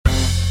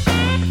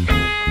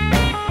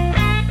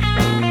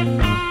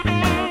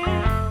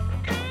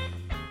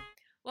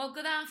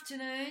Well, good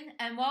afternoon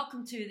and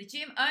welcome to the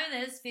Gym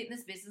Owners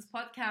Fitness Business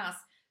Podcast,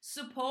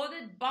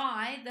 supported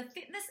by the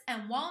Fitness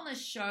and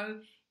Wellness Show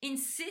in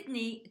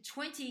Sydney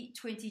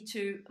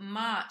 2022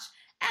 March.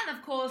 And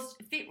of course,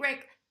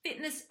 FitRec,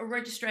 fitness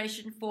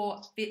registration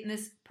for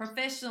fitness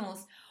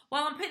professionals.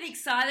 Well, I'm pretty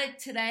excited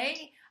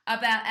today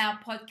about our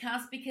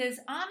podcast because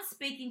I'm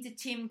speaking to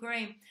Tim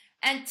Green.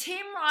 And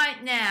Tim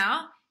right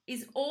now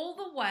is all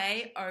the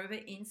way over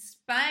in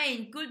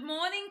Spain. Good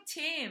morning,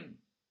 Tim.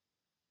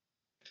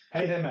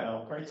 Hey there,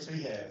 Mel. Great to be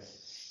here.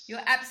 You're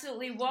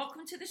absolutely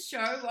welcome to the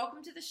show.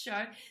 Welcome to the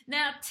show.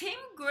 Now, Tim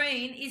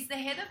Green is the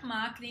head of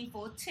marketing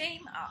for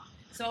TeamUp.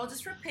 So I'll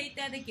just repeat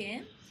that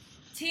again.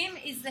 Tim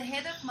is the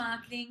head of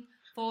marketing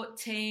for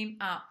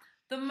TeamUp,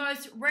 the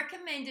most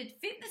recommended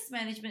fitness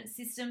management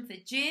system for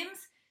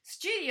gyms,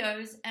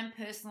 studios, and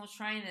personal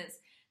trainers.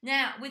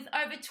 Now, with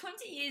over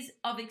 20 years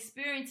of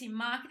experience in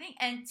marketing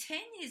and 10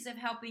 years of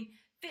helping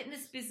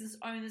fitness business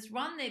owners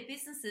run their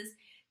businesses,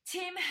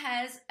 Tim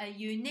has a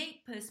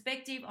unique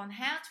perspective on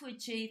how to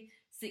achieve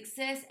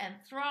success and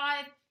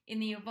thrive in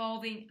the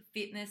evolving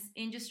fitness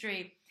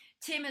industry.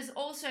 Tim has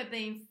also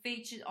been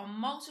featured on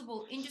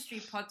multiple industry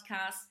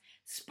podcasts,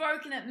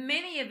 spoken at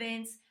many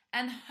events,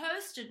 and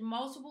hosted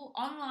multiple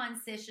online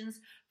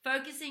sessions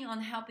focusing on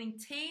helping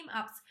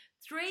TeamUp's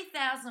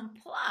 3,000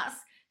 plus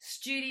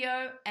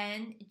studio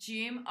and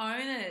gym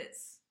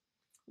owners.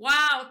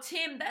 Wow,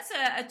 Tim, that's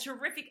a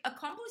terrific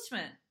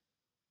accomplishment.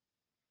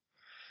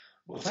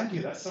 Well, thank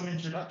you. That's some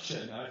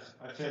introduction. I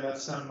feel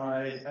that's done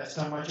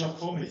my job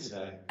for me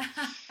today.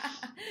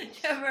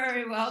 You're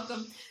very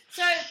welcome.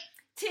 So,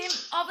 Tim,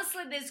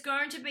 obviously there's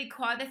going to be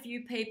quite a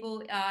few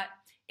people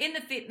in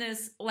the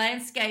fitness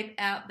landscape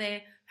out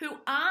there who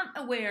aren't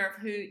aware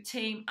of who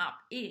TeamUp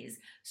is.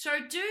 So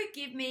do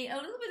give me a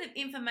little bit of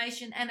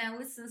information and our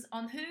listeners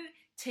on who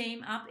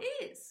TeamUp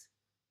is.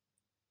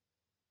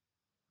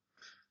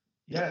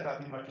 Yeah,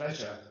 that'd be my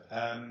pleasure.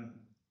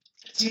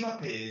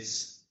 TeamUp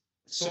is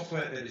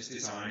software that is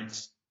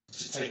designed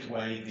to take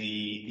away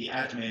the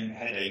admin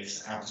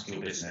headaches out of your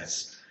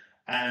business.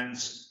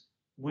 And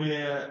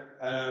we're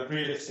a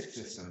realistic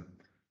system.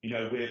 You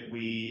know,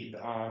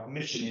 our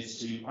mission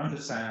is to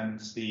understand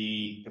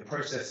the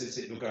processes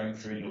that you're going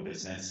through in your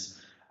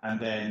business and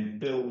then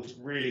build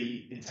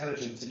really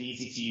intelligent and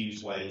easy to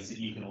use ways that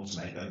you can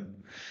automate them.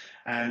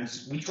 And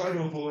we try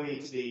to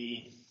avoid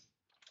the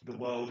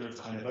world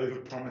of kind of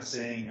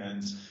over-promising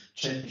and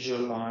change your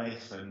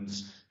life and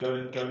go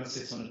and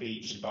sit on a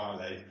beach in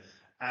Bali.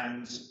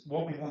 And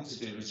what we want to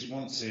do is we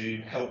want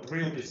to help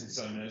real business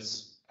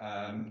owners,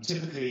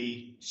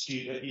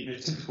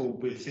 typical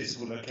with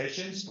physical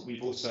locations, but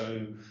we've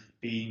also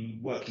been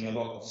working a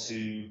lot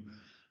to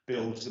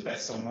build the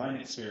best online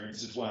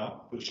experience as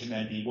well, which can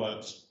then be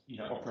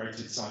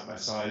operated side by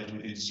side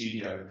within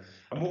studio.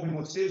 And what we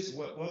want to do is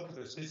work with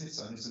those business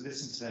owners and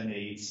listen to their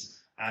needs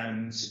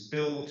and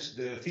build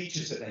the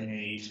features that they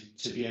need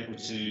to be able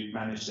to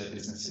manage their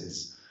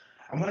businesses.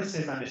 And when I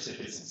say manage their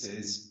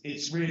businesses,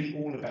 it's really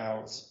all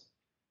about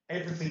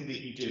everything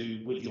that you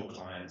do with your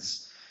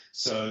clients.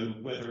 So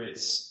whether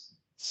it's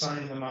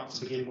signing them up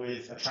to begin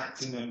with,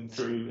 attracting them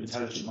through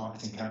intelligent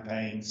marketing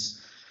campaigns,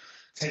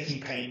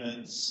 taking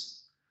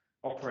payments,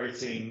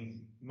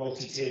 operating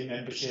multi-tier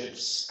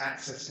memberships,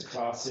 access to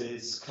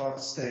classes,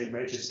 class day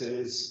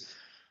registers,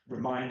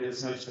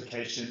 reminders,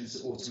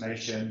 notifications,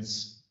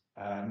 automations,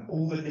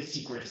 all the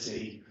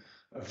nitty-gritty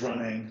of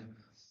running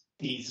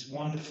these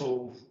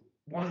wonderful,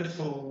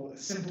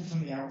 simple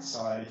from the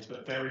outside,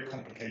 but very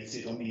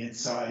complicated on the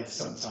inside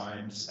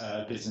sometimes,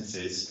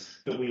 businesses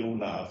that we all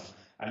love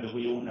and that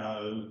we all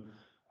know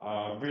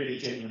are really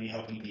genuinely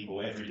helping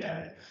people every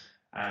day.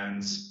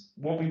 And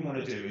what we want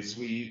to do is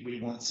we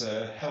want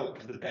to help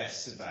the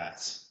best of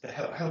that,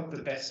 help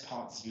the best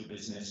parts of your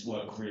business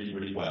work really,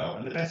 really well.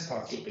 And the best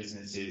part of your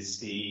business is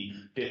the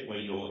bit where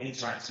you're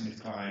interacting with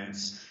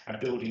clients and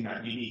building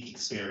that unique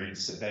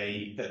experience that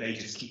they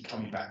just keep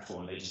coming back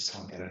for and they just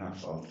can't get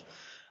enough of.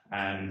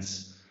 And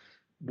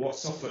what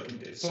software can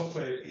do,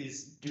 software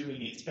is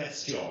doing its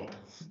best job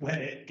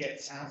when it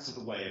gets out of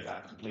the way of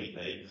that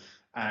completely.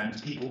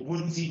 And people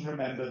wouldn't even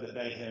remember that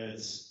they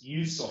had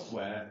used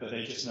software, but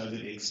they just know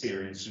that the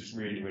experience was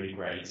really, really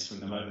great from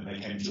the moment they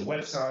came to your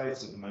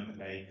website or the moment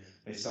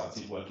they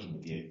started working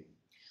with you.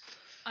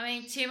 I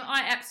mean, Tim,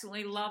 I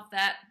absolutely love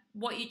that.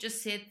 What you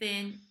just said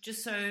then,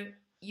 just so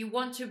you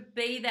want to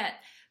be that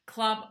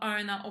club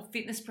owner or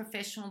fitness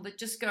professional that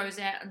just goes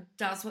out and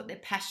does what they're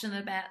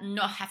passionate about and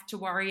not have to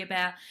worry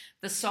about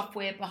the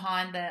software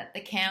behind the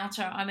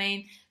counter. I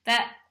mean,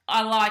 that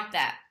I like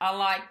that.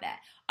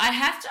 I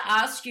have to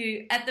ask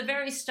you, at the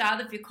very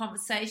start of your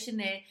conversation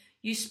there,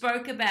 you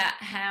spoke about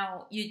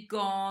how you'd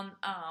gone,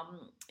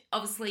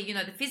 obviously, you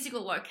know, the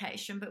physical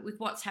location, but with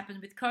what's happened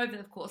with COVID,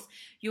 of course,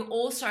 you're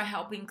also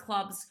helping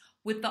clubs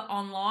with the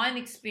online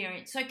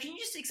experience. So can you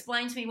just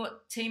explain to me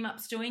what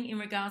TeamUp's doing in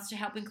regards to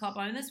helping club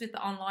owners with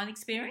the online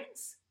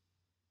experience?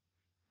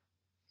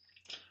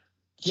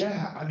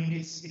 Yeah, I mean,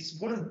 it's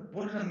what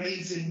an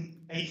amazing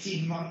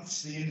 18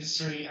 months the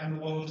industry and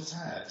the world has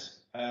had.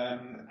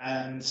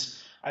 And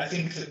I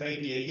think that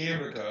maybe a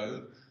year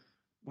ago,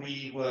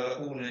 we were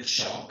all in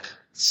shock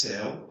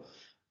still,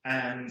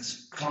 and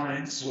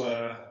clients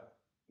were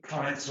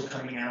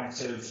coming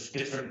out of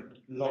different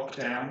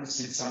lockdowns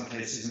in some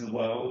places in the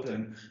world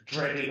and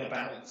dreading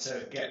about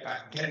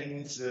getting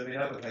into them in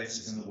other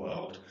places in the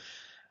world.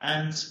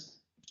 And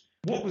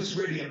what was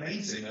really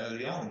amazing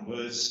early on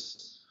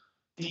was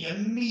the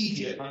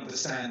immediate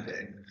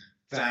understanding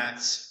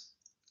that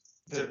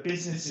the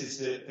businesses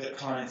that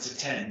clients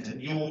attend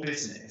and your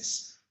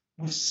business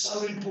was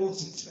so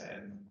important to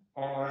them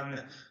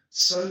on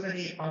so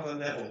many other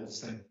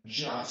levels than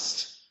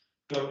just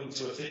going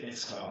to a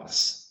fitness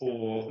class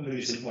or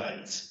losing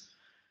weight.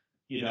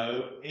 You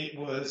know, it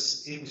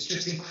was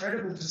just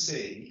incredible to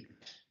see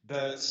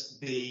that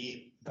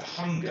the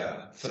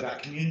hunger for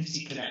that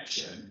community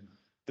connection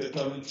that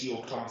going to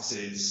your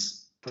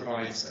classes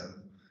provides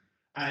them.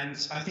 And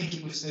I think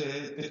it was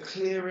the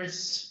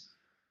clearest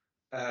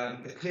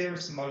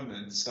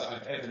moments that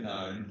I've ever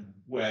known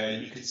where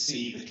you could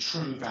see the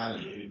true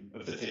value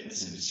of the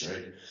fitness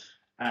industry.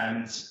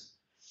 And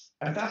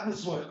that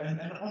was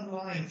and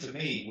online for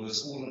me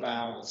was all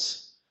about,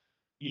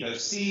 you know,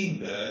 seeing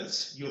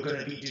that you're going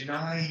to be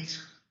denied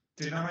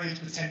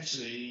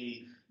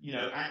potentially, you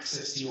know,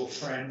 access to your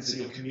friends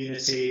and your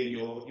community and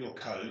your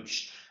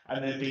coach,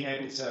 and then being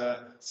able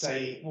to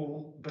say,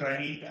 well, but I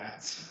need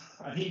that.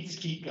 I need to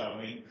keep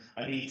going.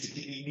 I need to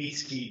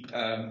keep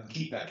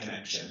that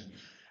connection.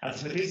 And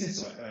from the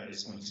business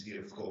owner's point of view,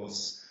 of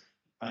course,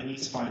 I need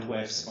to find a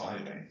way of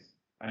surviving.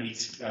 I need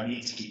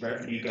to keep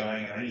revenue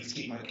going, and I need to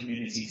keep my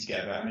community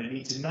together, and I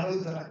need to know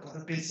that I've got a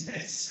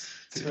business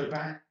to go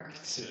back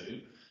to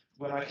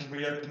when I can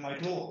reopen my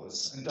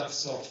doors and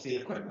dust off the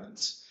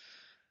equipment.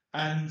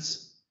 And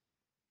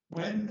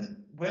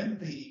when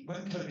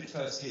COVID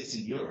first hit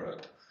in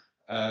Europe,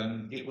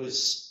 it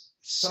was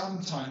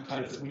sometime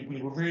kind of we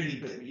were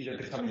really, you know,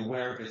 becoming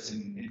aware of it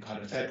in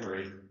kind of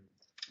February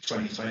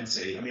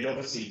 2020. I mean,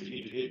 obviously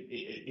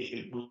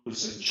it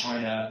was a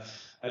China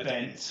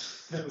event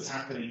that was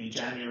happening in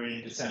January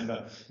and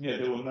December. You know,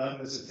 there were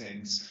murmurs of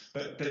things,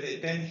 but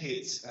it then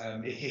hit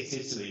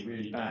Italy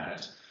really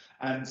bad.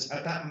 And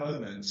at that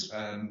moment,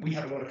 we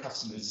have a lot of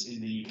customers in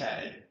the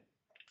UK,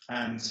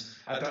 and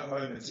at that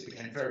moment it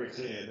became very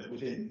clear that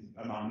within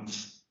a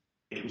month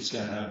it was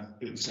gonna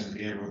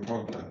be a real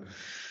problem.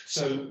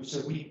 So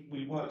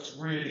we worked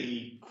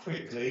really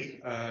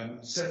quickly,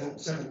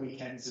 several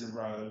weekends in a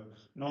row,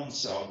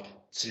 non-stop,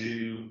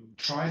 to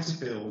try to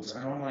build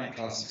an online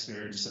class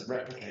experience that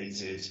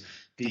replicated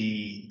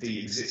the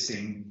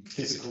existing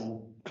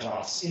physical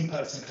class,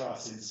 in-person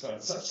classes, for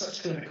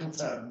such clinical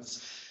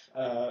terms,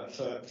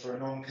 for a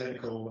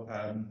non-clinical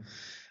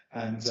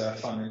and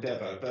fun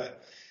endeavour.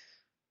 But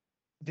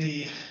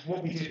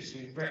what we did is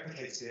we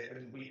replicated it,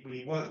 and we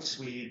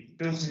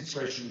built an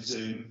integration with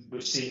Zoom,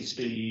 which seems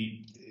to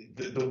be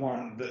the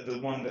one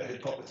that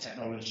had got the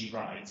technology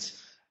right.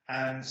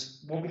 And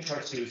what we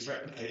tried to do is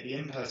replicate the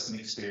in-person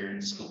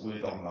experience but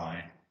with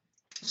online.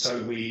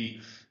 So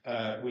you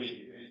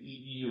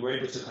were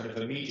able to kind of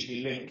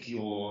immediately link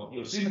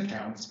your Zoom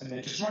account and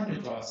then just run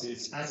your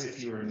classes as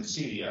if you were in the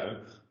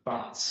studio,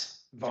 but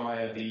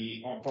via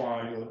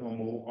your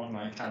normal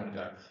online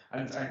calendar.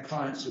 And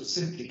clients would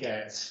simply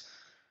get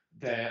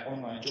their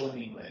online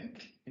joining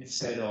link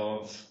instead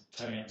of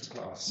turning up to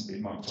class and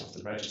being marked off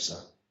the register.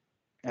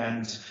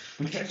 And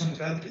we kept on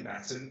developing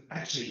that, and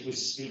actually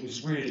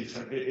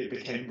it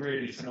became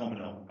really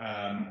phenomenal.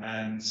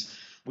 And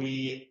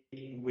we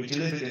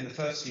delivered in the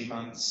first few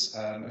months,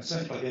 and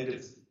certainly by the end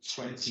of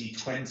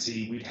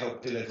 2020, we'd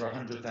helped deliver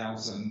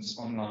 100,000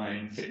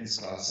 online fitness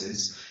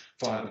classes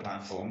via the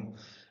platform.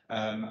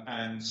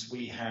 And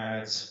we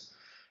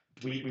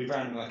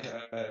ran like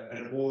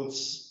an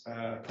awards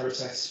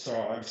process for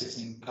our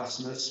existing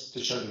customers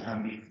to show them how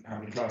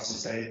many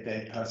classes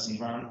they personally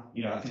run.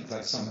 You know, I think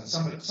like some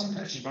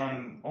actually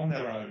run on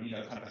their own, you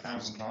know, kind of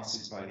 1,000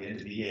 classes by the end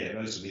of the year.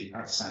 Those are the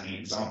outstanding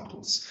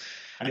examples.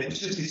 And it was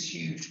just this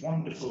huge,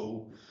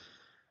 wonderful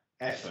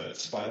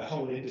effort by the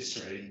whole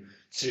industry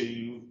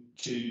to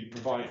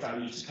provide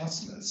value to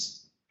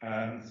customers.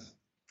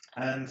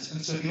 And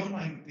so the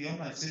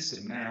online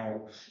system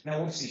now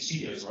obviously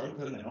studios are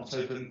open, they're not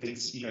open,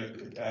 things, you know,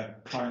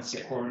 clients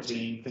get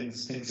quarantined,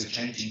 things are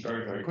changing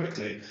very, very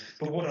quickly.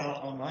 But what our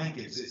online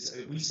gives is,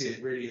 we see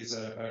it really as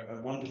a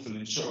wonderful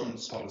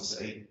insurance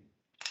policy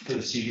for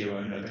the studio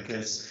owner,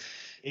 because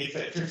if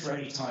for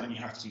any time you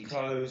have to be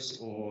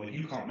closed, or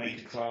you can't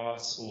make a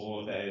class,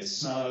 or there's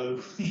snow,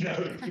 you know,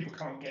 people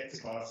can't get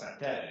to class that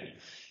day,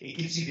 it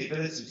gives you the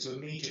ability to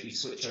immediately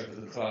switch over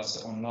the class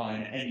to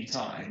online at any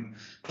time.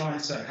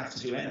 Clients don't have to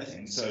do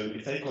anything. So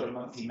if they've got a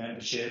monthly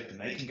membership and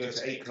they can go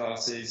to 8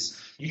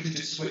 classes, you can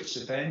just switch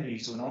the venue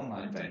to an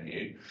online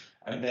venue,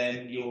 and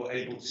then you're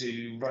able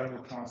to run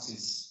your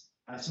classes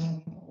as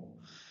normal.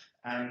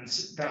 And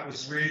that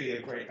was really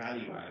a great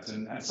value add,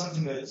 and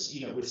something that,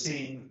 you know, we're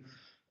seeing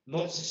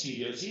lots of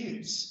studios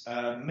use,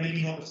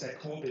 maybe not as their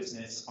core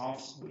business,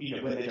 after, you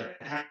know, when they don't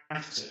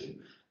have to,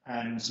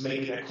 and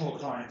maybe their core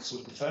clients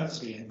would prefer to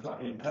be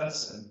in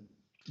person.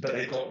 but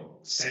they've got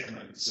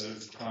segments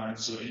of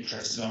clients who are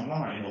interested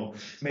online, or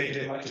maybe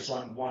they might just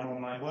run one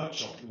online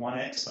workshop, one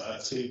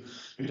expert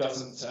who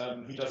doesn't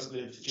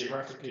live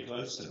geographically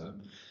close to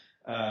them.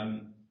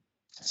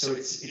 So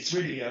it's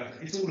really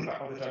it's all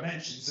about other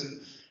dimensions.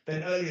 And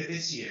then earlier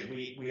this year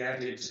we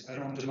added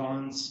an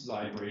on-demand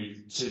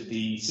library to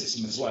the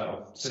system as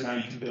well. So now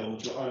you can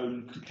build your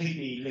own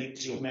completely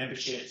linked to your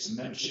memberships and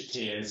membership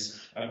tiers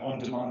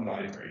on-demand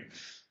library.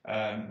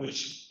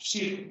 Which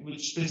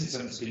business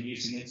owners have been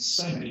using in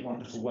so many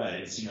wonderful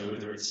ways,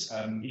 whether it's,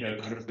 kind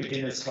of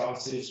beginners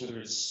classes, whether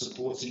it's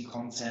supporting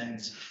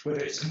content,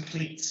 whether it's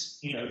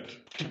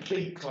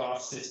complete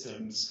class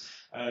systems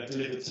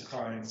delivered to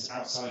clients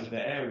outside of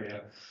their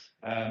area.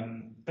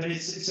 But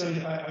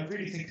I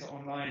really think that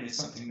online is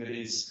something that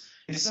it's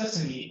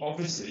certainly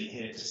obviously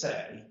here to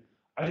stay.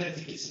 I don't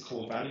think it's a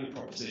core value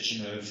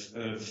proposition of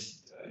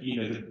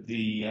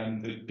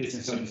the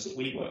business owners that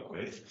we work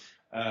with.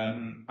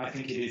 I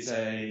think it is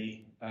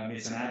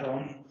it's an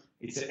add-on.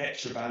 It's an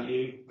extra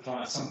value.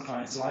 Some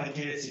clients like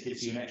it. It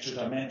gives you an extra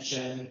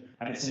dimension,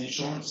 and it's an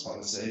insurance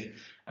policy.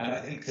 And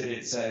I think that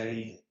it's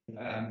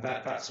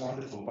that's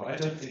wonderful. But I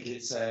don't think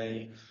it's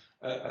a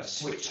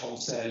switch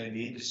wholesale in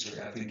the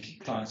industry. I think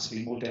clients will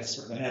be more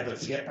desperate than ever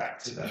to get back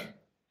to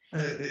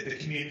the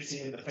community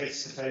and the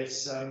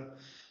face-to-face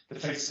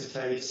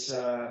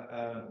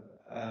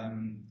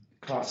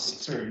class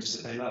experience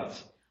that they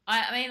love.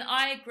 I mean,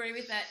 I agree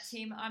with that,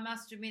 Tim. I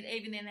must admit,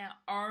 even in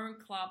our own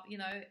club,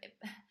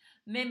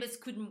 members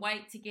couldn't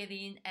wait to get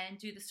in and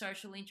do the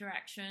social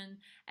interaction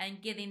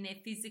and get in there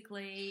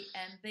physically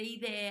and be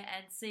there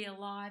and see a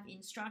live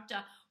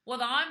instructor.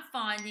 What I'm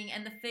finding,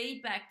 and the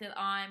feedback that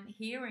I'm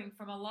hearing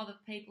from a lot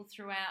of people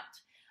throughout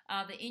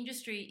the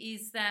industry,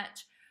 is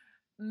that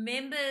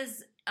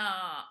members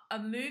are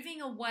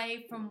moving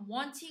away from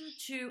wanting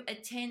to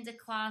attend a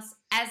class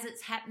as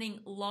it's happening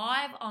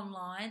live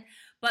online,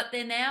 but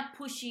they're now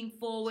pushing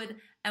forward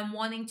and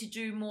wanting to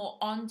do more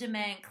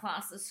on-demand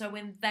classes. So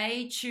when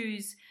they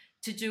choose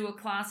to do a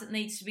class, it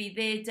needs to be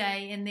their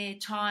day and their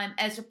time,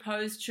 as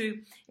opposed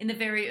to in the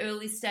very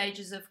early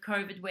stages of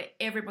COVID where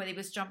everybody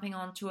was jumping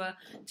on to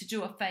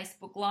do a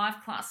Facebook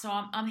Live class. So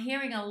I'm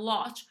hearing a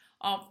lot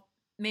of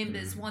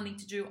members wanting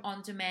to do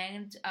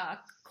on-demand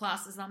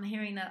classes. I'm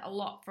hearing that a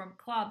lot from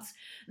clubs.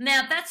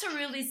 Now, that's a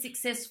really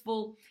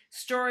successful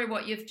story,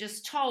 what you've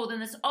just told,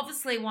 and it's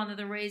obviously one of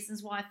the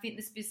reasons why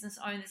fitness business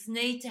owners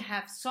need to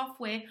have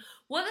software.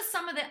 What are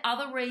some of the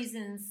other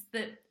reasons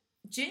that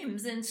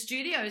gyms and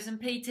studios and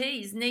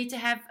PTs need to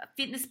have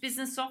fitness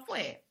business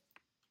software?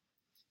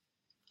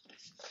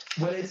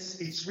 Well,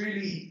 it's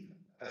really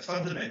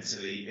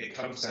fundamentally, it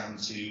comes down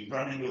to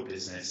running your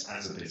business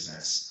as a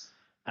business.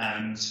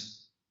 And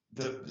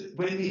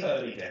in the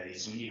early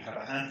days, when you have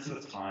a handful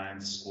of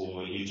clients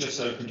or you just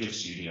opened your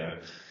studio,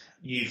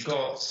 you've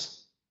got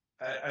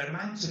an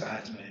amount of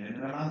admin and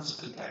an amount of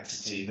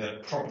complexity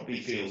that probably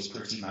feels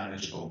pretty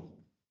manageable.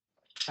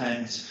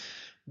 And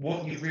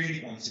what you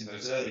really want in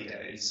those early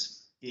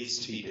days is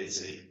to be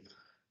busy.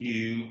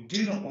 You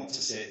do not want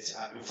to sit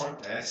at your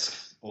front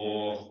desk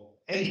or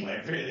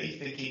anywhere really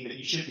thinking that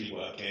you should be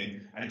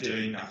working and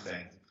doing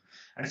nothing.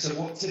 And so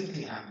what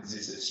typically happens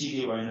is that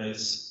studio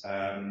owners,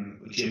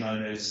 gym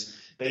owners,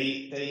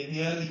 they in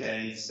the early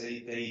days,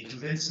 they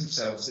convince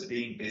themselves that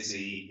being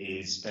busy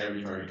is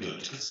very, very good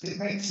because it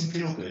makes them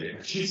feel good. It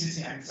reduces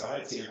the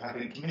anxiety of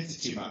having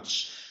committed too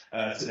much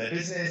to their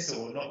business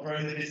or not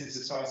growing their business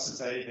as fast as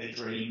they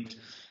dreamed.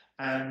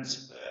 And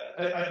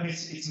I mean,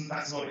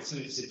 that's not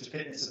exclusive to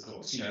fitness, of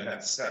course.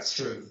 That's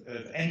true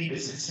of any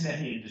business in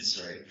any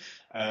industry.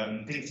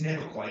 Things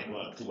never quite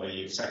work the way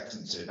you expect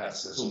them to.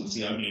 That's almost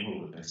the only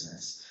rule of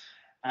business.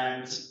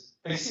 And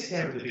they sit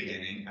there at the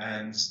beginning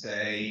and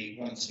they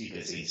want to be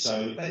busy.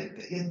 So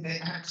they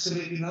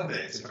absolutely love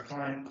it. If a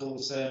client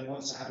calls them,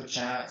 wants to have a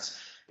chat,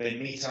 they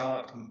meet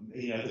up,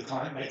 the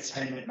client makes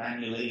payment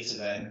manually to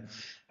them.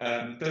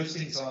 Those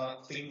things are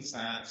things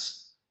that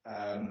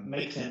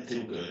make them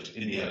feel good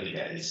in the early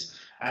days.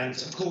 And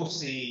of course,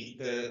 the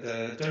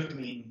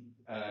dopamine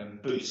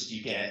boost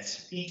you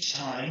get each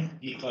time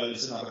you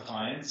close another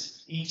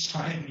client, each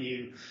time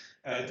you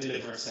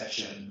deliver a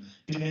session,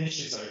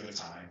 diminishes over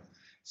time.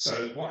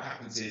 So what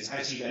happens is,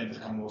 as you then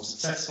become more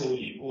successful,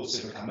 you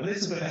also become a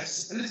little bit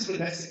less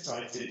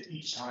excited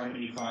each time a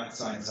new client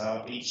signs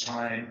up, each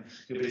time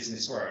your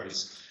business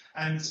grows.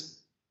 And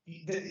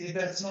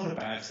that's not a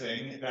bad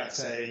thing.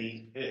 That's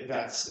a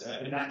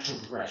natural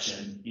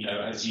progression.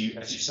 As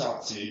you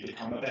start to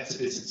become a better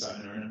business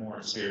owner and a more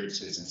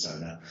experienced business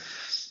owner.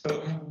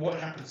 But what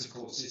happens, of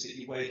course, is that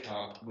you wake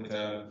up with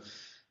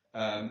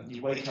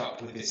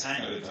this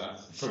hangover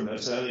from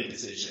those early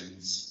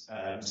decisions,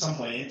 some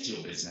way into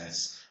your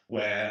business,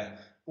 where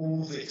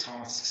all the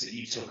tasks that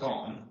you took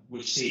on,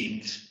 which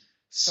seemed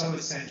so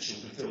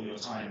essential to fill your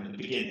time at the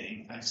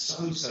beginning and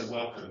so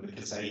welcome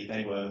because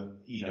they were,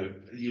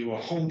 you were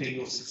holding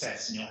your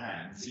success in your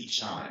hands each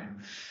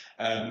time.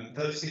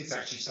 Those things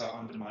actually start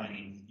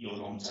undermining your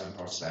long-term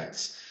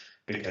prospects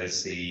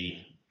because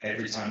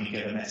every time you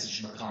get a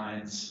message from a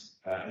client,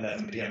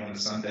 11 p.m. on a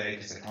Sunday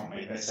because they can't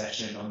make their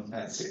session on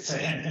at 6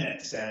 a.m. the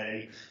next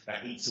day.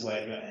 That eats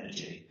away at your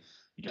energy.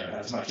 You don't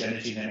have as much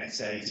energy the next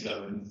day to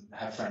go and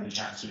have friendly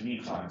chats with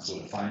new clients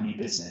or to find new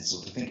business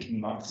or to think of new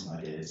marketing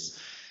ideas.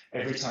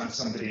 Every time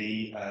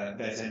somebody,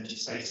 there's empty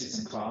spaces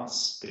in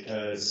class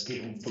because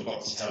people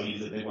forgot to tell you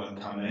that they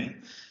weren't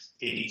coming,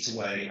 it eats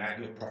away at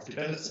your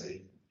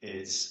profitability.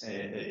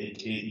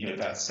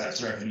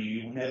 That's revenue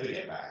you will never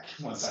get back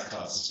once that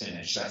class is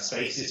finished. That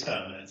space is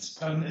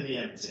permanently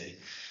empty.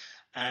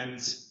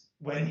 And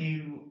when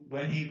you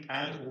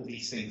add all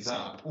these things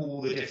up,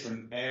 all the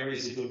different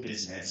areas of your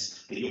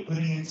business that you're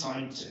putting in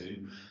time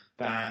to,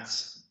 that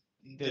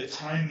the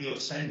time you're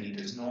spending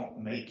does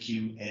not make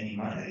you any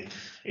money.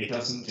 It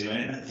doesn't do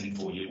anything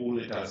for you. All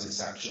it does is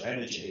sap your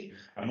energy.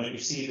 And when you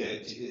see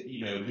that,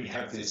 we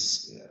have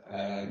this,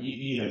 that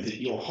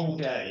your whole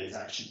day is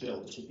actually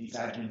built with these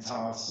admin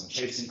tasks and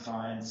chasing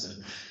clients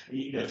and,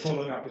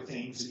 following up with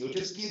things, and you're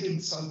just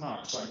giving so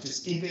much, like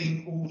just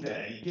giving all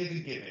day,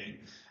 giving,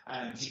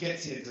 and you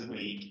get to the end of the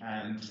week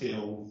and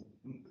feel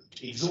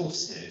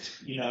exhausted,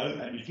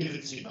 and you've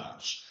given too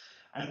much.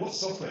 And what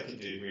software can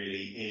do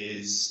really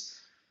is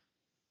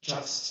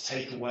just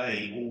take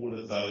away all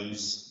of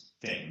those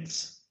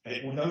things.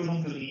 It will no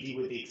longer leave you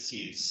with the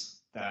excuse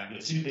that you're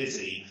too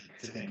busy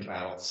to think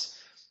about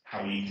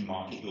how you can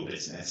market your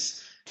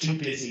business, too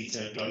busy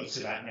to go to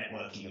that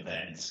networking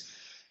event,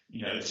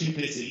 too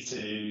busy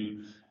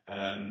to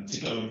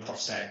go and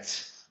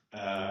prospect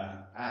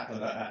at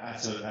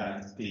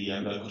the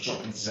local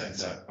shopping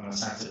centre on a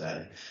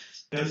Saturday.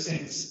 Those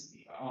things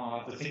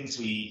are the things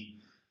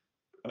we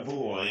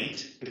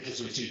avoid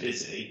because we're too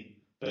busy.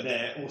 But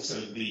they're also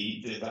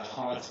the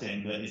hard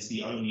thing that is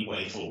the only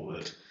way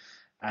forward.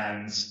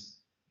 And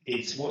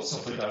it's what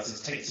software does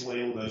is takes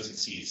away all those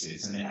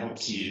excuses and it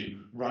helps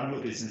you run your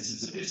business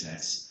as a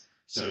business.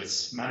 So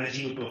it's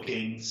managing your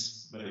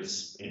bookings, whether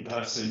it's in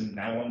person,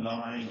 now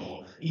online,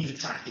 or even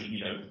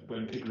tracking,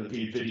 when people are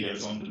viewing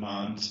videos on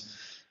demand,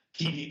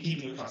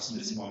 keeping your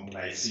customers in one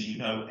place so you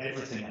know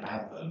everything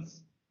about them.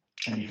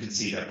 And you can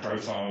see their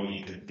profile,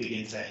 you can dig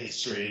into their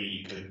history,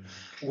 you can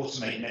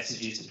automate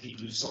messages to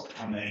people who stopped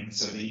coming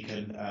so that you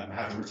can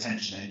have a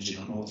retention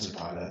engine on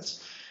autopilot.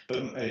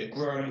 But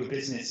growing your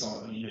business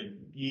on,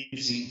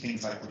 using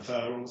things like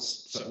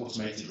referrals, so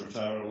automated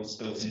referrals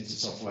built into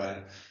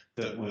software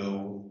that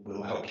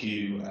will help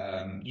you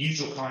use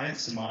your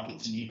clients to market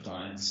to new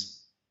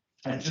clients.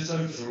 And just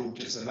overall,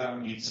 just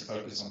allowing you to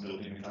focus on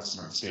building a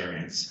customer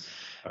experience,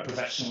 a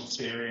professional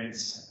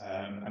experience,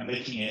 and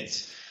make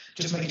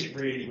it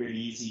really, really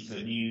easy for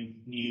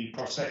new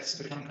prospects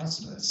to become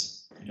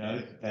customers.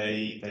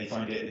 They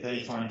find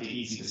it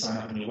easy to sign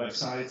up on your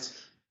website.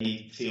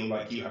 They feel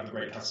like you have a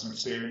great customer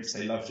experience.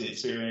 They love the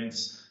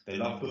experience. They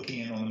love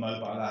booking in on the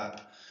mobile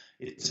app.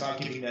 It's about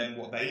giving them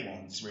what they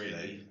want,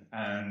 really,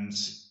 and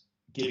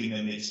giving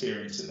them the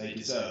experience that they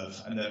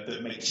deserve and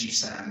that makes you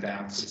stand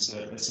out as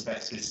the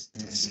best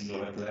business in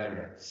your local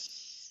area.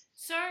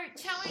 So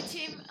tell me,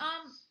 Tim,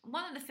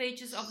 one of the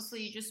features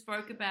obviously you just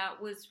spoke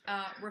about was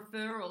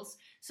referrals.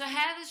 So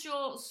how does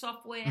your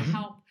software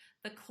help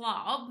the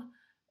club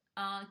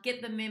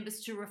get the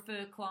members to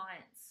refer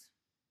clients?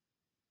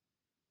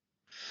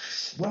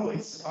 Well,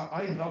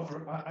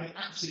 I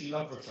absolutely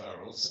love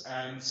referrals,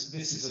 and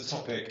this is a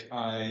topic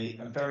I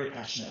am very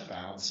passionate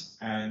about.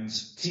 And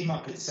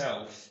TeamUp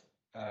itself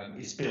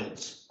is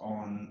built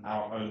on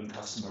our own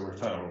customer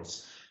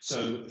referrals.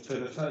 So for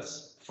the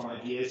first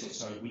 5 years or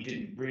so, we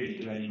didn't really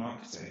do any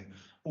marketing.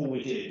 All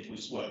we did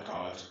was work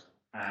hard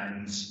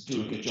and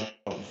do a good job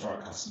for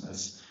our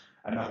customers,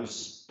 and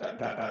that's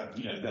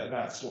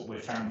what we're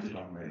founded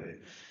on, really.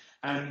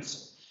 And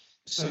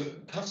so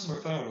customer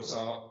referrals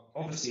are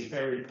obviously a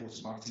very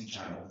important marketing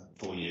channel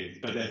for you,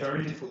 but they're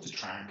very difficult to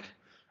track,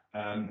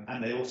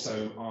 and they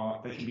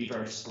can be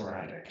very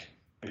sporadic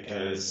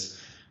because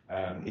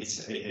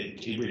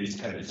it really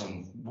depends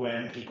on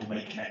when people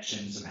make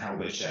connections and how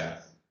they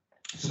share.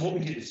 So what we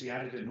did is we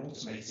added an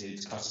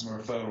automated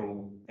customer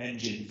referral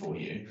engine for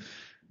you,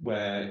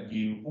 where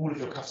all of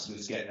your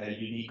customers get a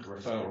unique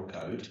referral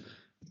code,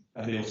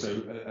 and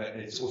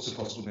it's also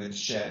possible then to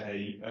share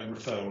a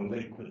referral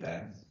link with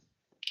them,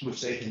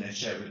 which they can then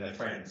share with their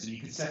friends. And you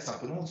can set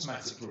up an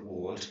automatic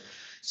reward.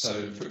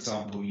 So, for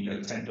example,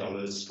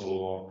 $10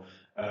 for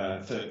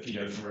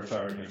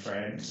referring a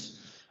friend.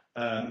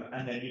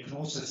 And then you can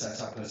also set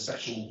up a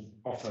special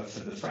offer for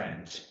the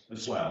friend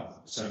as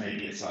well. So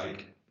maybe it's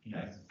like,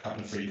 a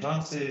couple of free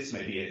classes,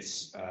 maybe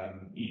it's,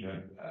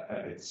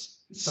 it's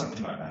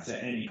something like that,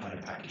 any kind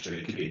of package. Or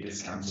it could be a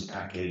discounted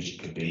package, it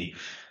could be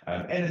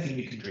anything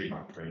you can dream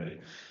up, really.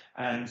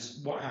 And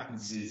what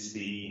happens is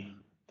the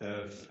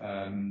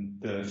friend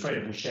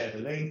will share the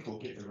link or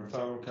give the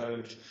referral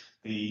code.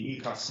 The new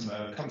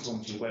customer comes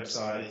onto your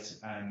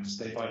website and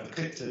they've either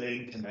clicked the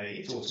link and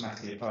it's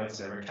automatically applied to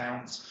their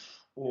account,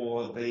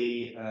 or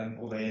they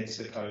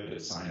enter the code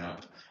at sign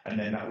up, and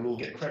then that will all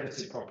get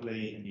credited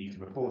properly and you can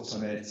report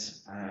on it,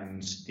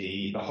 and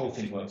the whole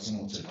thing works on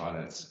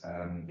autopilot.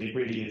 It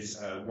really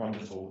is a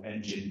wonderful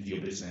engine for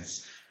your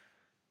business.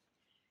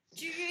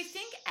 Do you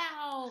think our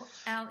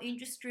our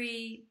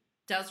industry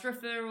does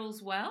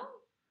referrals well?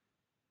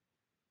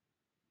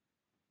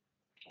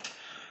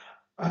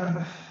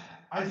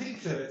 I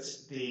think that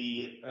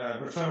the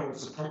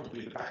referrals are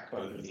probably the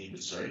backbone of the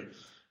industry,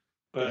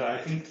 but I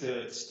think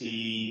that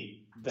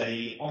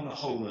they, on the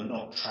whole, are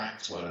not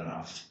tracked well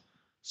enough.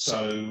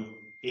 So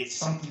it's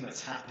something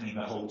that's happening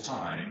the whole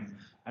time,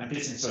 and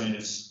business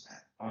owners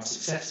are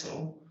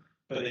successful,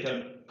 but they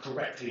don't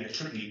correctly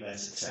attribute their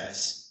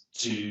success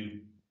to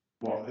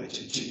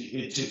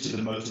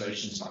the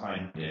motivations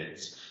behind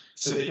it.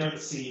 So they don't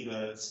see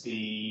that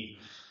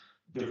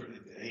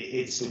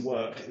it's the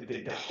work,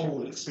 the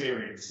whole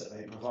experience that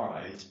they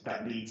provide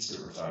that leads to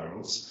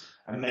referrals.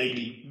 And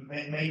maybe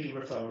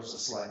referrals are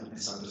slightly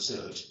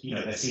misunderstood.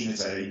 They're seen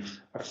as a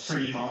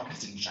free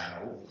marketing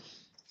channel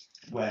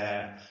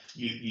where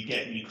you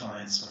get new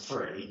clients for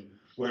free,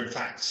 where in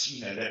fact,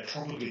 they're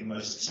probably the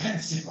most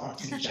expensive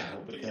marketing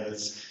channel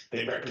because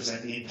they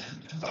represent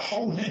the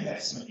whole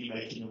investment you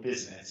make in your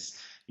business.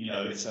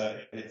 It's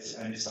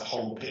the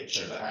whole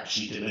picture that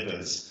actually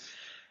delivers.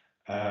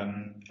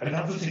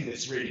 Another thing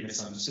that's really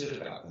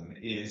misunderstood about them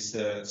is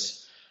that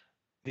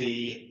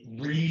the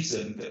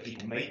reason that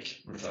people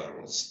make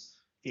referrals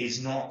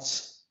is not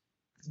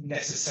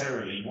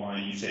necessarily why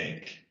you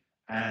think.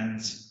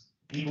 And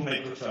people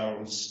make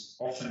referrals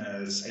often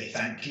as a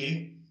thank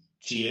you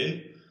to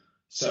you.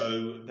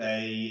 So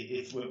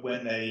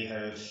when they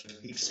have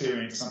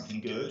experienced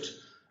something good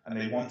and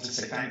they want to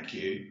say thank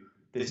you,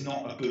 there's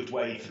not a good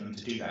way for them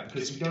to do that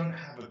because we don't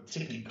have a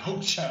tipping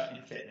culture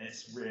in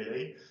fitness,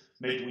 really.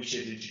 Maybe we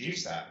should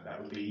introduce that.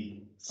 That would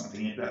be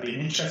something. That'd be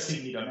an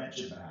interesting new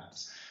dimension,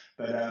 perhaps.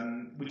 But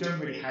we don't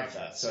really have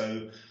that.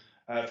 So,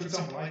 for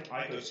example,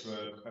 I go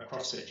to a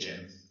CrossFit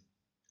gym,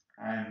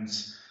 and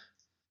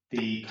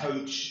the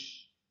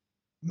coach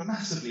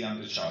massively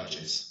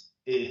undercharges.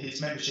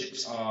 His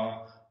memberships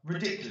are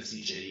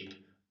ridiculously cheap,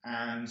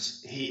 and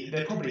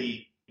they're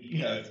probably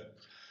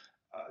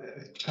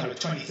kind of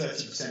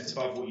 20-30%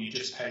 above what you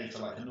just pay for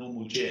like a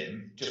normal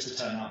gym just to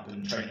turn up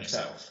and train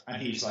yourself.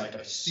 And he's like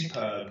a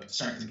superb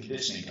strength and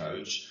conditioning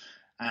coach,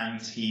 and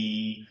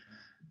he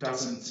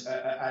doesn't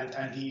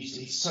and he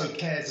so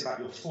cares about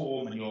your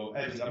form and your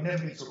everything. I've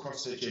never been to a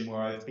CrossFit gym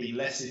where I've been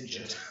less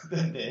injured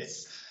than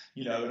this,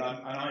 and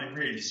I'm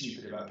really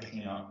stupid about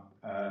picking up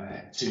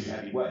too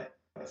heavy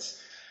weights.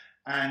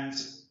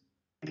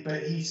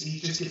 But he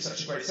just gives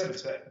such a great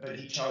service, but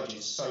he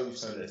charges so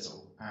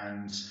little.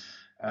 And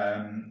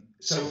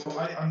so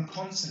I'm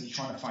constantly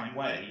trying to find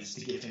ways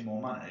to give him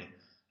more money.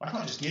 I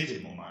can't just give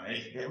him more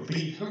money. It would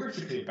be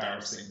horrifically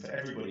embarrassing for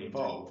everybody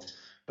involved.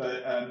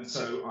 But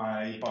so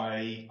I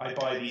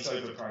buy these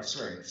overpriced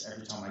drinks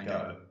every time I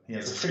go. He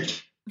has a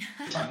fridge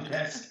front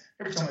desk.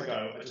 Every time I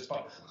go,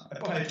 I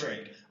buy a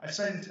drink. I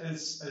spend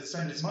as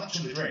much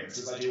on the drinks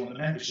as I do on the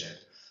membership.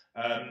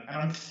 And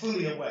I'm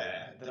fully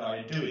aware that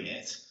I'm doing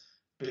it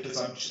because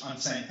I'm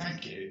saying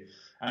thank you.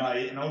 And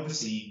I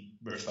obviously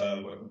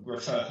refer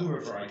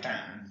whoever I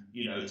can,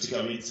 to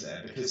go into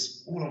there,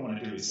 because all I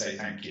want to do is say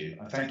thank you.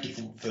 I thank you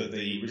for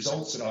the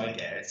results that I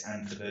get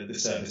and for the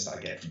service that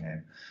I get from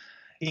him.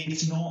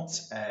 It's not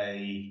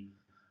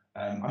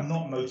I'm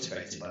not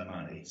motivated by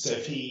money. So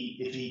if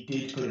he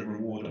did put a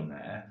reward on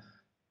there,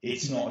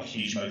 it's not a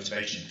huge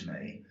motivation for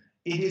me.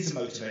 It is a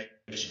motivation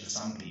for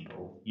some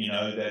people,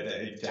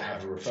 to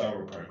have a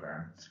referral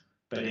program,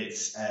 but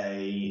it's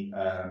they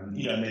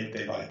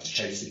like to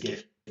chase the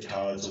gift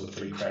cards or the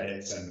free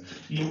credits, and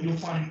you'll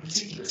find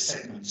particular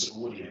segments of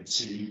audience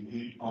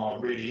who are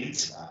really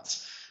into that.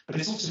 But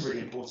it's also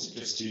really important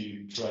just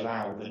to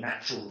allow the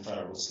natural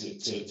referrals to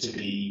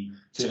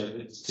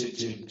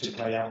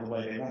play out the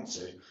way they want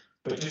to.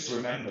 But just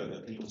remember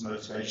that people's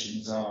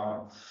motivations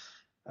are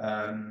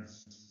their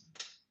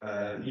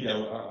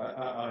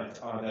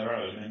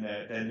own, and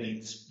they're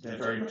linked. They're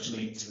very much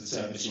linked to the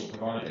service you're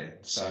providing.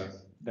 So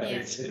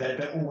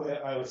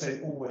I would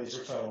say always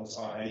referrals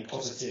are a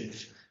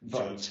positive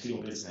vote for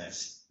your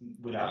business,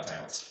 without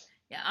doubt.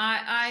 Yeah,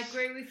 I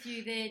agree with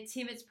you there,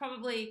 Tim. It's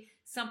probably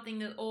something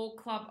that all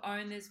club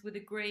owners would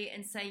agree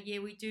and say, yeah,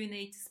 we do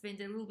need to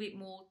spend a little bit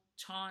more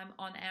time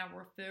on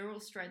our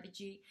referral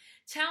strategy.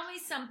 Tell me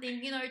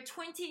something,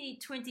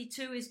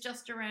 2022 is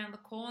just around the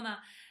corner,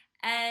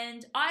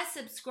 and I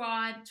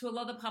subscribe to a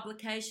lot of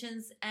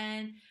publications,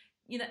 and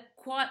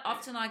quite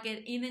often I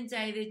get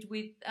inundated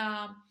with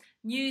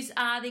news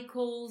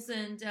articles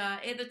and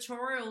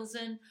editorials,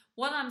 and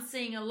what I'm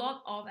seeing a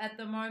lot of at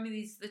the moment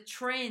is the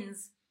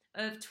trends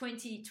of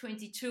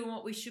 2022 and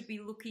what we should be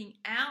looking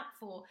out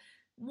for.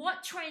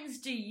 What trends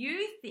do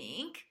you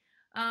think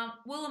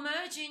will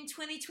emerge in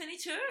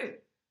 2022?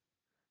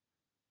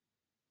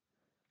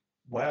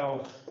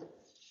 Well,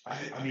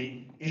 I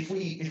mean, if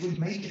we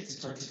make it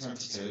to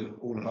 2022,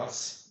 all of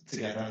us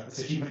together as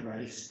a human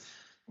race,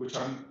 which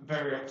I'm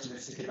very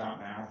optimistic about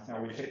now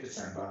we've hit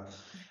December,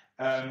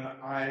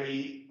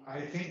 I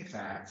think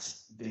that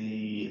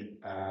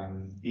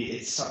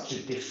it's such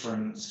a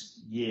different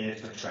year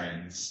for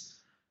trends.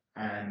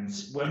 And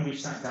when we've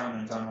sat down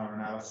and done our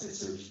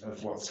analysis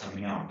of what's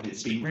coming up,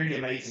 it's been really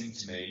amazing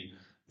to me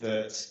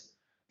that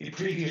in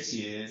previous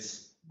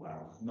years,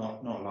 well,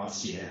 not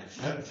last year,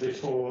 but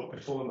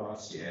before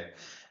last year,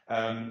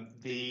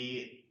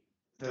 the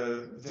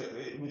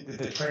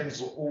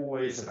trends were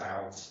always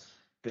about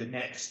the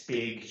next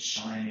big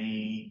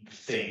shiny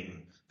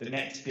thing, the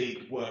next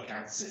big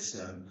workout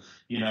system.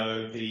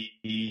 The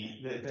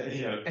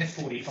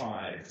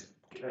F45.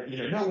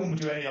 No one will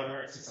do any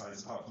other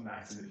exercise apart from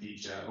that in the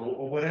future,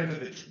 or whatever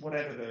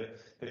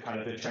the kind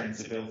of the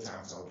trends are built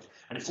out of.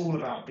 And it's all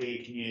about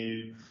big,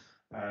 new,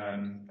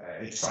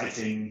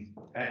 exciting,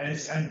 and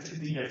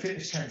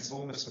fitness trends have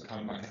almost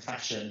become like a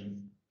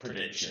fashion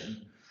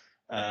prediction.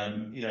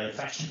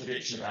 Fashion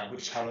prediction about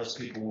which colours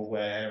people will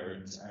wear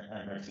and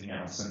everything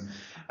else. And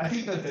I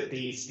think that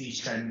these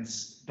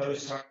trends,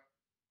 those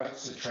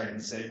types of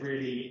trends, they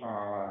really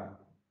are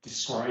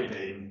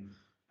describing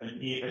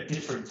a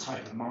different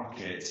type of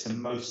market than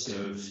most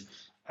of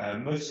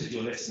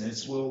your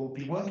listeners will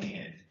be working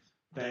in.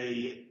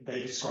 They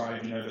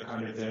describe the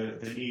kind of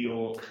the New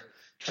York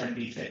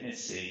trendy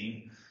fitness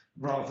scene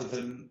rather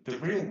than the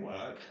real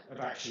work of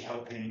actually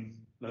helping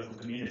local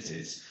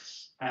communities.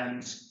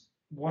 And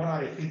what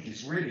I think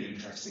is really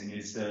interesting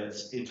is that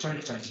in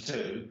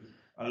 2022,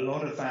 a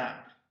lot of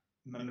that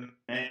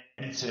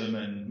momentum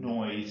and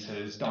noise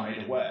has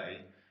died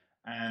away,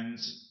 and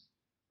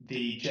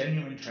the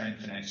genuine trend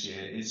for next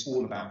year is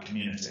all about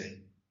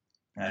community,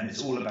 and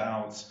it's all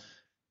about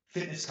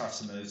fitness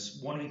customers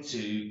wanting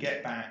to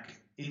get back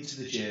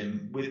into the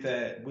gym with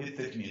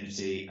the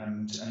community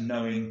and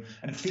knowing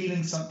and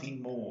feeling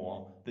something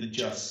more than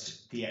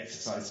just the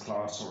exercise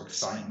class or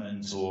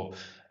excitement or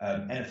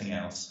anything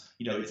else.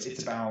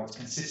 It's about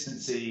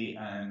consistency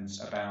and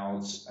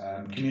about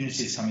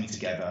communities coming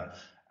together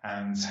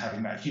and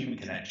having that human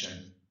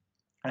connection.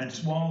 And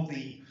while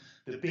the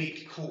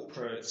big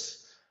corporate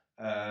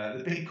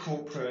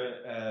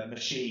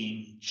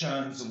machine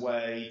churns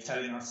away,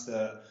 telling us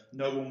that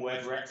no one will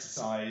ever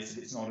exercise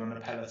if it's not on a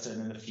Peloton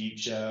in the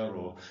future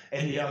or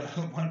any other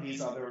one of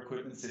these other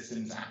equipment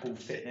systems, Apple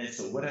Fitness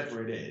or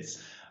whatever it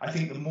is, I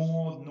think the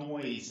more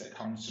noise that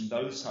comes from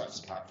those types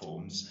of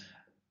platforms,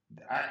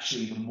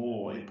 actually the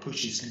more it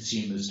pushes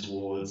consumers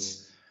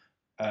towards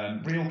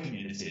real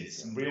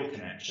communities and real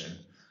connection,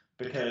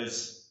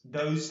 because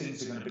those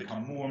things are going to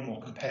become more and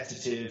more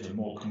competitive and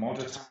more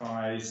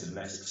commoditized and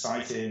less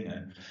exciting,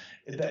 and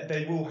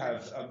they will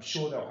have, I'm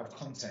sure they'll have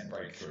content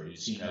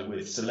breakthroughs,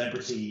 with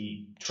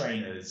celebrity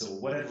trainers or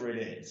whatever it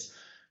is.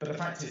 But the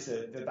fact is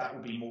that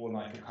will be more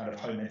like a kind of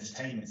home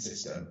entertainment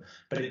system,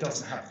 but it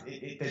doesn't have,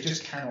 they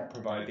just cannot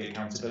provide the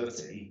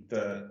accountability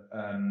that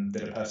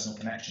a personal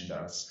connection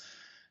does.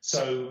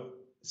 So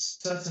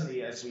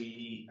certainly as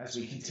we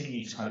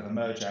continue to kind of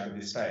emerge out of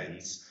this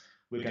phase,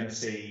 we're going to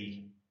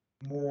see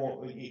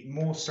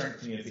more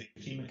strengthening of the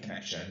human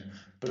connection,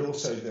 but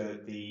also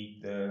the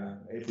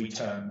if we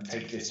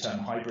take this term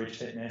hybrid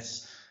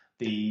fitness,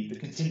 the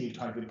continued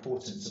kind of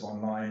importance of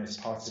online as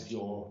part of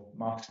your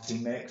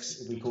marketing mix,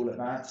 if we call it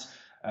that.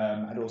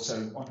 And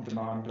also on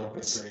demand,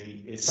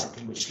 obviously, is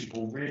something which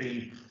people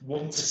really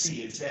want to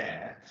see is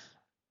there.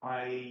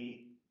 I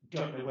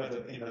don't know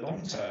whether in the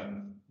long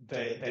term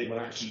they will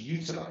actually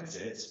utilize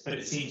it, but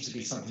it seems to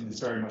be something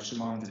that's very much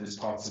demanded as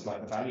part of like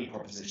the value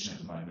proposition at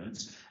the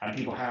moment, and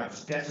people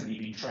have definitely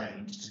been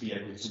trained to be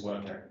able to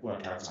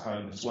work out at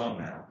home as well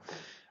now.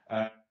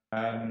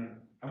 And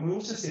we're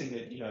also seeing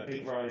a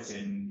big rise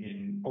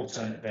in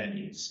alternate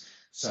venues,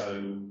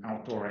 so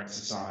outdoor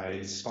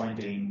exercise,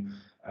 finding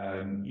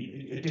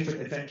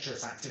different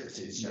adventurous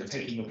activities,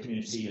 taking your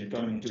community and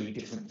going and doing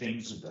different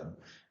things with them.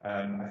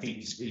 I think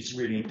it's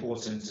really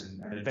important,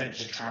 and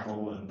adventure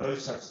travel and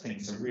those types of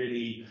things are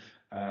really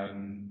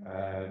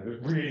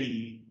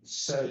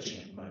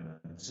surging at the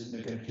moment, and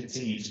they're going to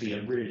continue to be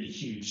a really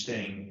huge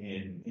thing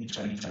in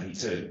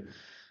 2022.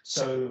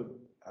 So,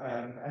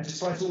 and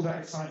despite all that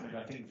excitement,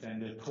 I think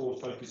then the core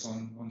focus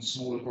on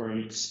smaller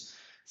groups,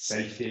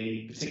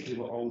 safety,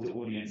 particularly with older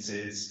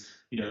audiences,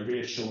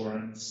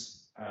 reassurance,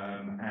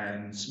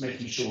 and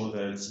making sure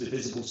that the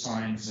visible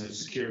signs of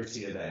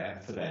security are there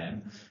for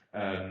them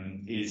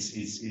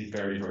is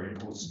very, very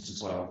important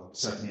as well,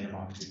 certainly in a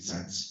marketing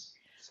sense.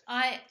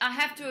 I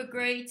have to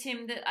agree,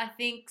 Tim, that I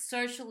think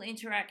social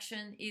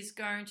interaction is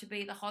going to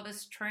be the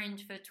hottest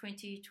trend for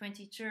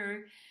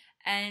 2022.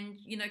 And,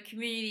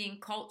 community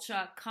and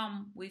culture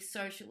come with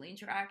social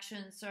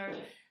interaction. So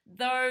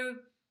though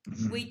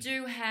we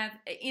do have,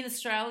 in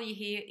Australia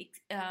here,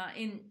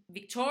 in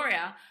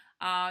Victoria,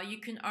 you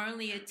can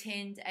only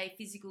attend a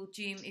physical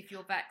gym if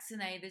you're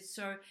vaccinated.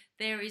 So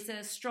there is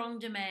a strong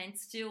demand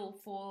still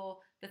for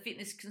the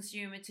fitness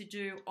consumer to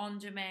do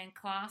on-demand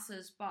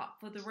classes. But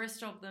for the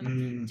rest of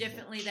them,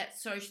 definitely that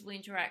social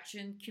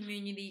interaction,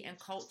 community and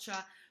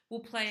culture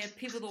will play a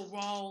pivotal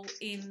role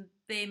in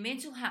their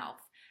mental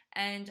health.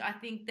 And I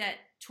think that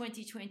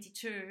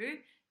 2022,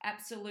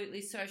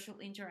 absolutely social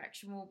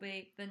interaction will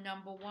be the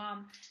number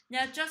one.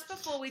 Now, just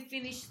before we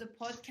finish the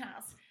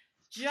podcast,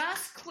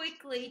 just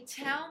quickly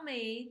tell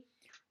me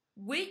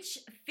which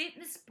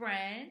fitness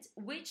brand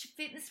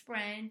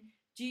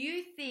do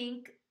you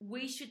think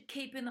we should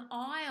keep an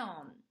eye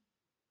on?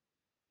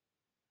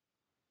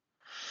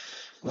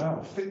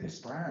 Well, fitness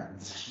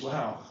brands.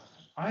 Well,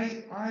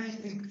 I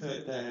think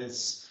that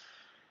there's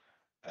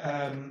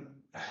um,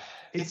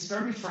 it's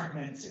very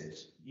fragmented.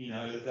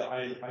 That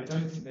I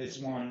don't think there's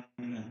one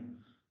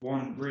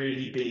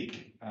really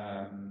big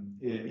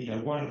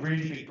one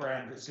really big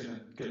brand that's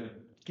gonna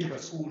give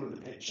us all of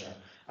the picture.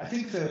 I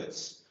think that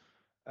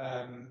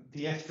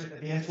the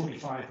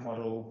F45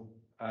 model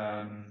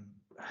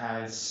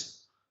has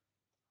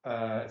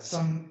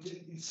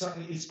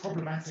it's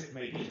problematic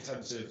maybe in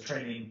terms of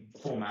training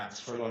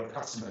formats for a lot of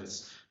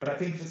customers, but I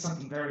think that's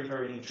something very,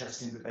 very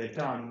interesting that they've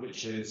done,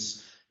 which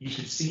is you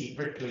can see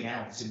rippling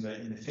out in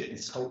the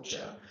fitness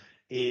culture,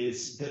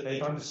 is that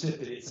they've understood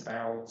that it's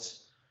about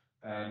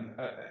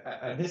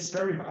and this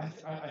very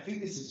I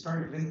think this is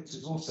very linked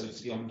also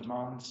to the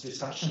on-demand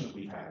discussion that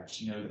we've had.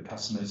 The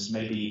customers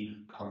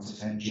maybe can't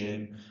attend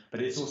gym,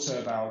 but it's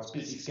also about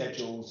busy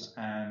schedules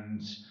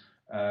and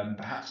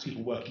perhaps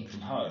people working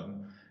from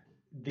home.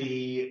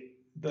 The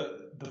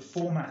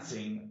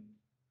formatting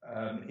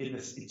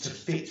to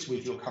fit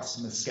with your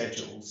customers'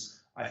 schedules,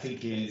 I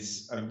think,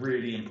 is a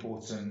really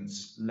important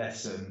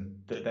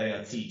lesson that they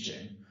are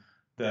teaching.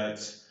 That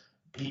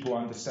people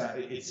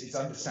understand it's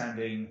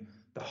understanding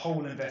the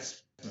whole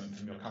investment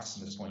from your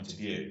customer's point of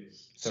view.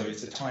 So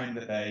it's the time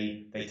that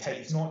they take.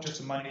 It's not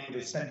just the money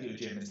they spend at your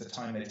gym. It's the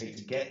time they take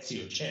to get to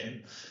your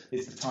gym.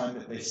 It's the time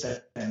that they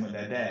spend when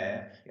they're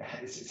there.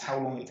 It's how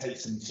long it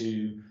takes them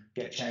to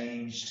get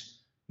changed,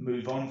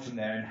 move on from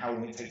there, and how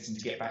long it takes them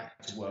to get back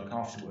to work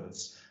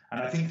afterwards.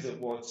 And I think that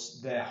what's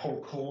their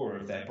whole core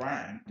of their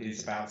brand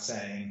is about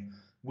saying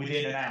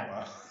within an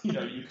hour, you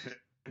could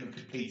have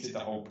completed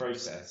the whole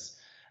process.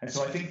 And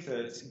so I think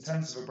that in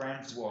terms of a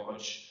brand to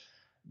watch,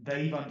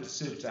 they've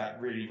understood that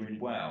really, really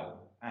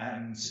well,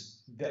 and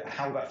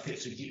how that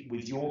fits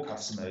with your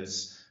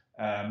customers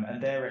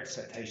and their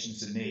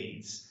expectations and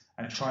needs,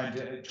 and trying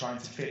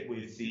to fit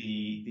with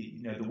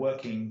the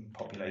working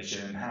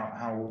population and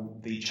how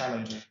the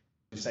challenges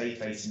they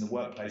face in the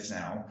workplace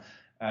now,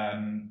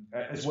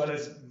 as well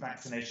as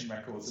vaccination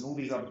records and all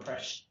these other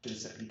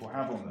pressures that people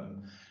have on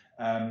them.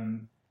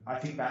 I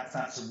think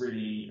that's a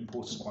really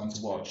important one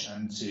to watch,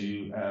 and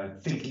to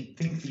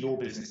think for your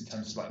business in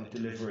terms of like the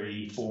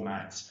delivery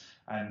format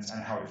and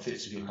how it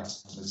fits with your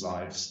customers'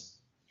 lives.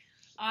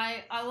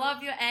 I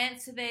love your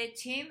answer there,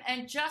 Tim.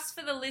 And just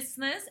for the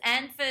listeners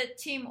and for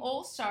Tim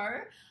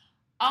also,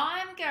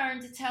 I'm going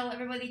to tell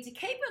everybody to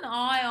keep an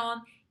eye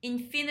on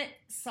Infinite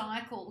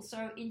Cycle.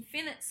 So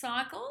Infinite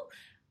Cycle,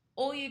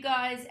 all you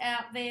guys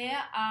out there,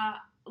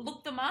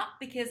 look them up,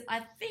 because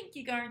I think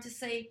you're going to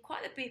see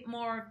quite a bit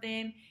more of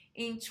them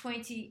in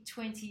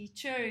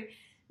 2022.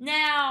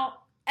 Now,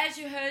 as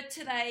you heard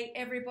today,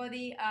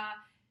 everybody,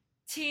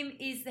 Tim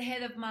is the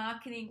head of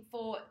marketing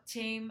for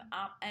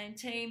TeamUp, and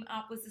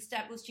TeamUp was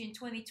established in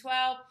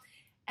 2012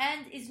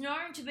 and is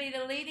known to be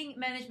the leading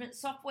management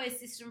software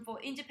system for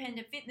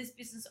independent fitness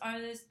business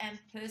owners and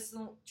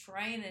personal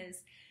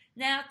trainers.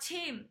 Now,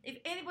 Tim, if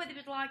anybody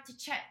would like to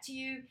chat to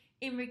you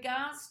in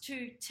regards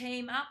to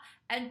TeamUp,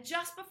 and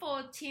just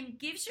before Tim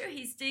gives you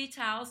his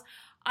details,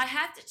 I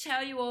have to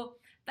tell you all,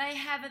 they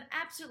have an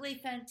absolutely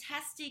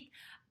fantastic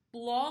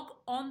blog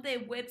on their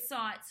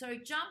website. So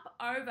jump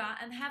over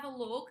and have a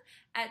look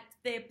at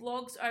their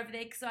blogs over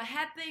there, because I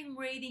have been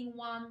reading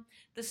one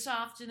this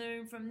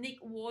afternoon from Nick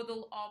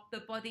Wardle of the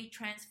Body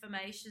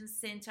Transformation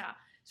Centre.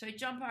 So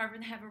jump over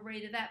and have a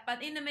read of that.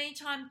 But in the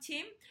meantime,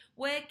 Tim,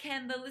 where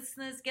can the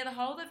listeners get a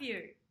hold of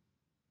you?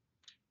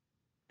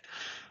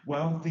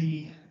 Well,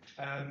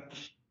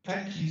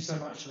 thank you so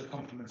much for the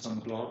compliments on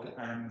the blog,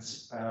 and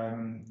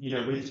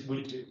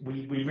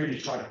we really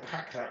try to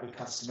pack that with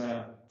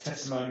customer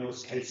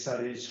testimonials, case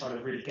studies, try to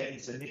really get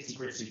into the nitty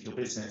gritty of your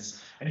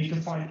business, and you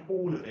can find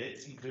all of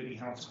it, including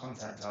how to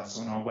contact us,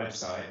 on our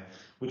website,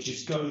 which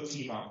is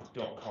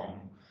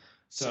goteamup.com.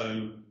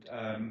 So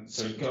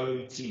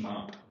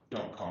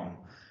goteamup.com.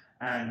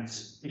 And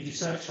if you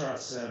search for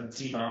us,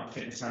 TeamUp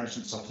Fitness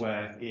Management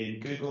Software in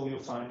Google, you'll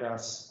find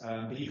us.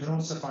 But you can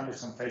also find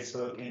us on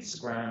Facebook,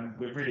 Instagram.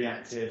 We're really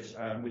active.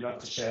 We love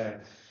to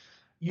share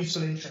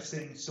useful,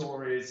 interesting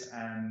stories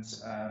and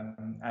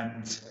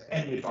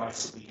any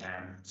advice that we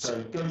can.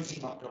 So go to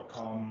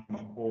teamup.com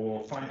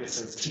or find us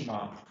as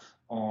TeamUp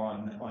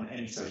on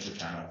any social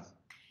channel.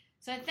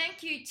 So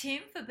thank you,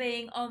 Tim, for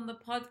being on the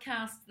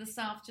podcast this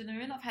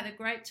afternoon. I've had a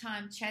great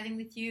time chatting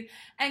with you,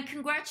 and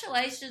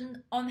congratulations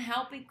on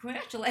helping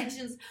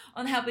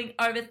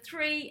over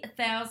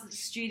 3,000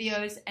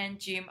 studios and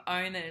gym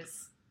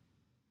owners.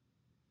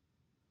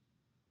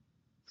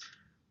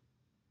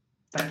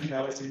 Thank you,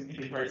 Mel. It's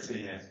been great to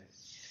be here.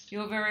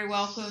 You're very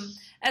welcome.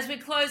 As we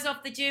close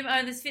off the Gym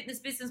Owners Fitness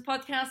Business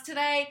Podcast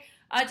today,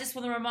 I just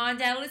want to remind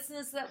our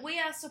listeners that we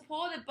are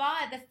supported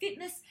by the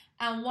Fitness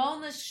and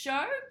Wellness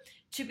Show,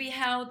 to be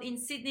held in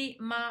Sydney,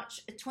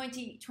 March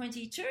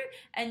 2022.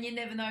 And you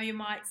never know, you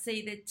might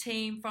see the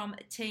team from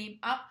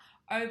TeamUp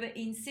over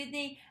in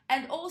Sydney.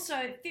 And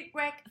also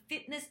FitRec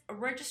Fitness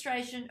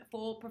registration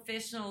for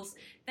professionals.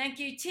 Thank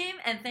you, Tim,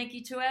 and thank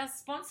you to our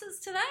sponsors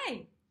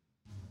today.